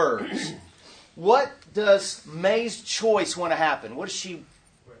two words. What does May's choice want to happen? What does she...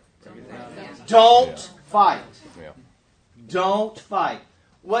 Don't fight. Yeah. Don't fight.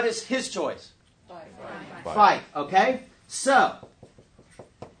 What is his choice? Fight. Okay? So,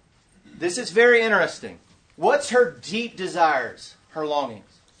 this is very interesting. What's her deep desires, her longings?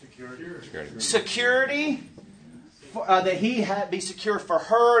 Security. That he be secure for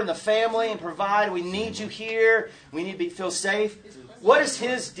her and the family and provide. We need you here. We need to feel safe. What is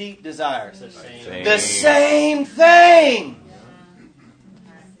his deep desires? The same thing.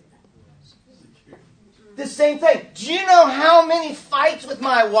 The same thing. Do you know how many fights with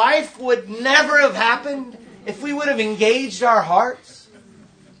my wife would never have happened if we would have engaged our hearts?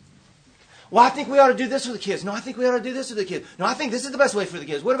 Well, I think we ought to do this with the kids. No, I think we ought to do this with the kids. No, I think this is the best way for the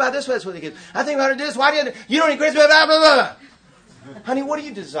kids. What about this way for the kids? I think we ought to do this. Why do you don't need grades? Blah, blah, blah, blah. Honey, what do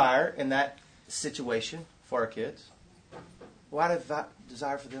you desire in that situation for our kids? Why do I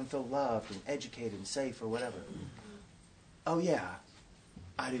desire for them to feel loved and educated and safe or whatever? Oh, yeah,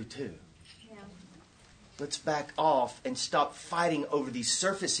 I do too. Let's back off and stop fighting over these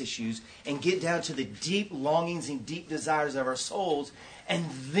surface issues and get down to the deep longings and deep desires of our souls. And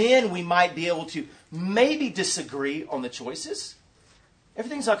then we might be able to maybe disagree on the choices.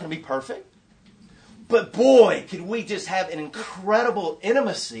 Everything's not going to be perfect. But boy, could we just have an incredible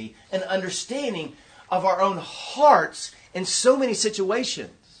intimacy and understanding of our own hearts in so many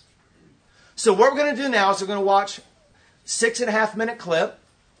situations. So what we're going to do now is we're going to watch 6.5-minute clip.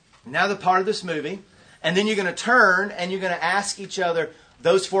 Now the part of this movie. And then you're going to turn and you're going to ask each other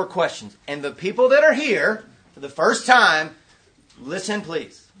those 4 questions. And the people that are here for the first time, listen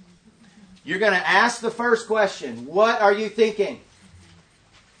please. You're going to ask the first question. What are you thinking?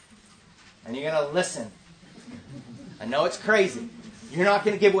 And you're going to listen. I know it's crazy. You're not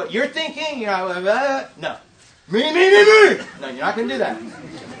going to give what you're thinking. You're not, no. Me. No, you're not going to do that.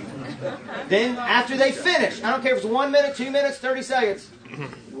 Then after they finish, I don't care if it's 1 minute, 2 minutes, 30 seconds,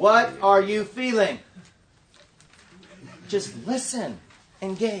 what are you feeling? Just listen.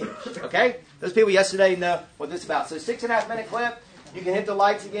 Engage. Okay? Those people yesterday know what this is about. So 6.5 minute clip. You can hit the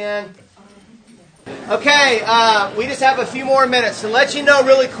lights again. Okay, we just have a few more minutes to let you know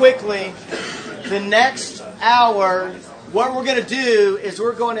really quickly. The next hour, what we're going to do is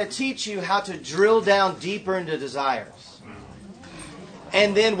we're going to teach you how to drill down deeper into desires.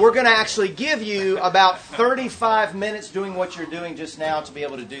 And then we're going to actually give you about 35 minutes doing what you're doing just now to be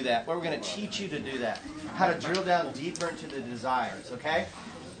able to do that. We're going to teach you to do that. How to drill down deeper into the desires, okay?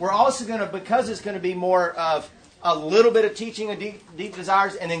 We're also going to, because it's going to be more of a little bit of teaching of deep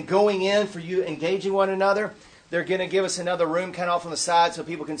desires and then going in for you engaging one another, they're going to give us another room kind of off on the side so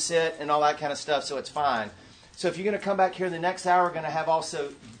people can sit and all that kind of stuff, so it's fine. So if you're going to come back here the next hour, we're going to have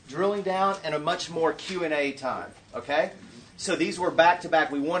also drilling down and a much more Q&A time, okay? So these were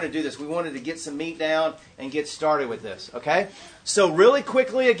back-to-back. We wanted to do this. We wanted to get some meat down and get started with this, okay? So really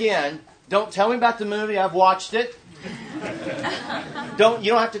quickly again, don't tell me about the movie. I've watched it. You don't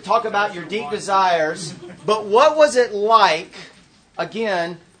have to talk about your deep desires. But what was it like,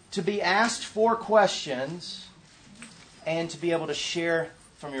 again, to be asked 4 questions and to be able to share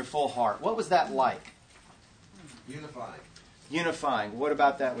from your full heart? What was that like? Unifying. Unifying. What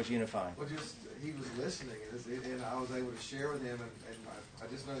about that was unifying? Well, just he was listening, and I was able to share with him, and I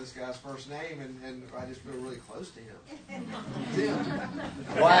just know this guy's first name, and I just feel really close to him. Tim.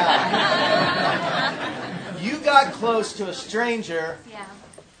 Wow. You got close to a stranger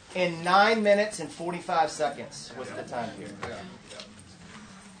in 9 minutes and 45 seconds. What's the time here?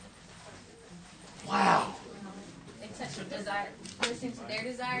 Wow. It's such a desire. Listening to their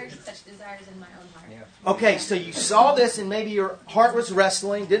desires, such desires in my own heart. Okay, so you saw this and maybe your heart was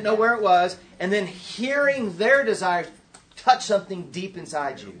wrestling, didn't know where it was, and then hearing their desires touch something deep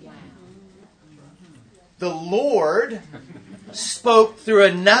inside you. The Lord spoke through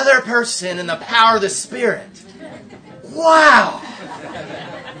another person in the power of the Spirit. Wow!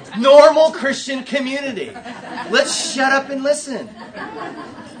 Normal Christian community. Let's shut up and listen.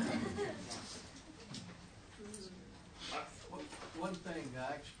 One thing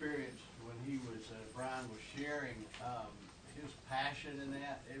I experienced when Brian was sharing his passion in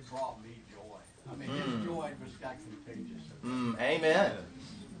that, it brought me joy. I mean, his joy just got contagious. Amen.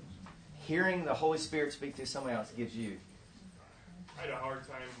 Hearing the Holy Spirit speak through someone else gives you. I had a hard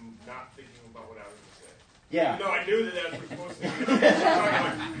time not thinking about what I was going to say. Yeah. No, I knew that that's what supposed to be. I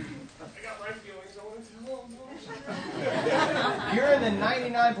got my feelings. I want to tell them. You're in the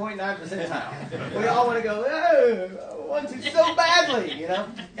 99.9 percentile. We all want to go, oh, I want to so badly, you know?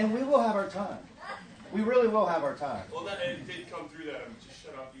 And we will have our time. We really will have our time. Well, it did come through that. Just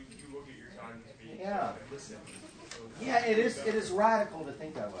shut up. You look at your time to be and listen. Yeah, it is radical to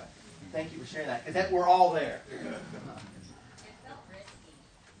think that way. Thank you for sharing that, because we're all there. It felt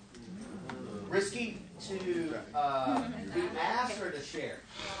risky. Risky to be asked or to share?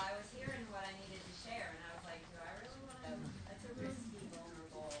 Well, I was hearing what I needed to share, and I was like, do I really want to? That's a risky,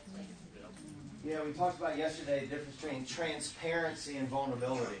 vulnerable place to be. Yeah, we talked about yesterday the difference between transparency and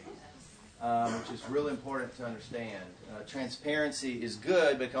vulnerability, which is really important to understand. Transparency is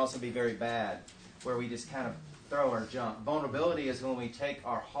good, but it can also be very bad, where we just kind of throw our junk. Vulnerability is when we take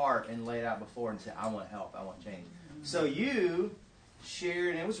our heart and lay it out before and say, I want help, I want change. So you shared,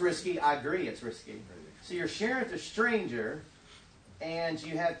 and it was risky. I agree, it's risky. So you're sharing with a stranger, and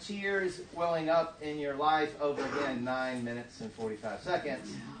you have tears welling up in your life over, again, 9 minutes and 45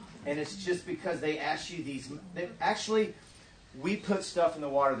 seconds. And it's just because they asked you these. Actually, we put stuff in the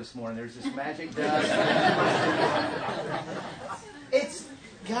water this morning. There's this magic dust.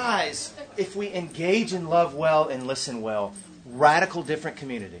 Guys, if we engage and love well and listen well, radical different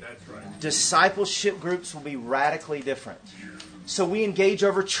community. That's right. Discipleship groups will be radically different. So we engage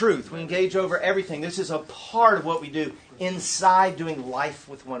over truth. We engage over everything. This is a part of what we do inside doing life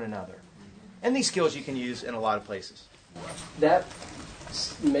with one another. And these skills you can use in a lot of places. That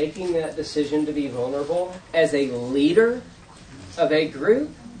making that decision to be vulnerable as a leader of a group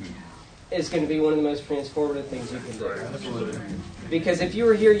is going to be one of the most transformative things you can do. Absolutely. Because if you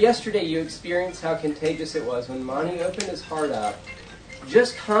were here yesterday, you experienced how contagious it was. When Monte opened his heart up,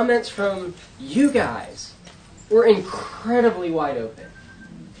 just comments from you guys were incredibly wide open.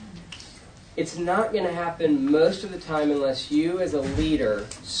 It's not going to happen most of the time unless you as a leader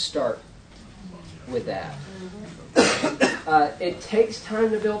start with that. It takes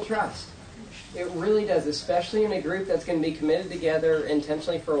time to build trust. It really does, especially in a group that's going to be committed together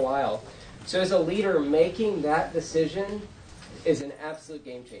intentionally for a while. So as a leader, making that decision is an absolute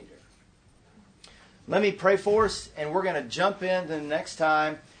game changer. Let me pray for us, and we're going to jump into the next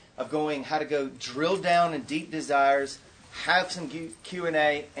time. of going, how to go drill down in deep desires, have some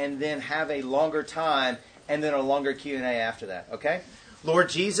Q&A, and then have a longer time, and then a longer Q&A after that, okay? Lord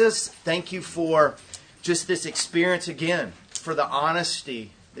Jesus, thank you for just this experience again, for the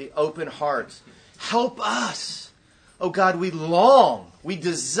honesty, the open hearts. Help us. Oh God, we long, we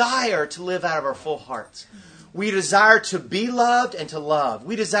desire to live out of our full hearts. We desire to be loved and to love.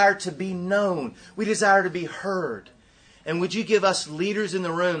 We desire to be known. We desire to be heard. And would you give us leaders in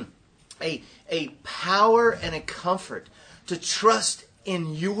the room a power and a comfort to trust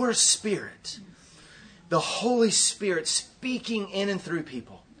in your Spirit, the Holy Spirit speaking in and through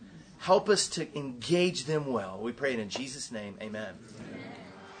people. Help us to engage them well. We pray it in Jesus' name. Amen.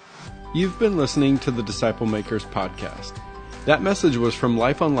 You've been listening to the Disciple Makers podcast. That message was from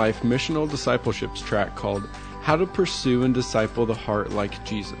Life on Life Missional Discipleship's track called How to Pursue and Disciple the Heart Like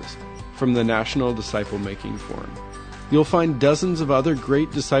Jesus from the National Disciple Making Forum. You'll find dozens of other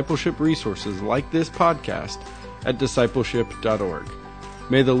great discipleship resources like this podcast at discipleship.org.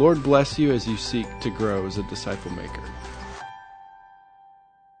 May the Lord bless you as you seek to grow as a disciple maker.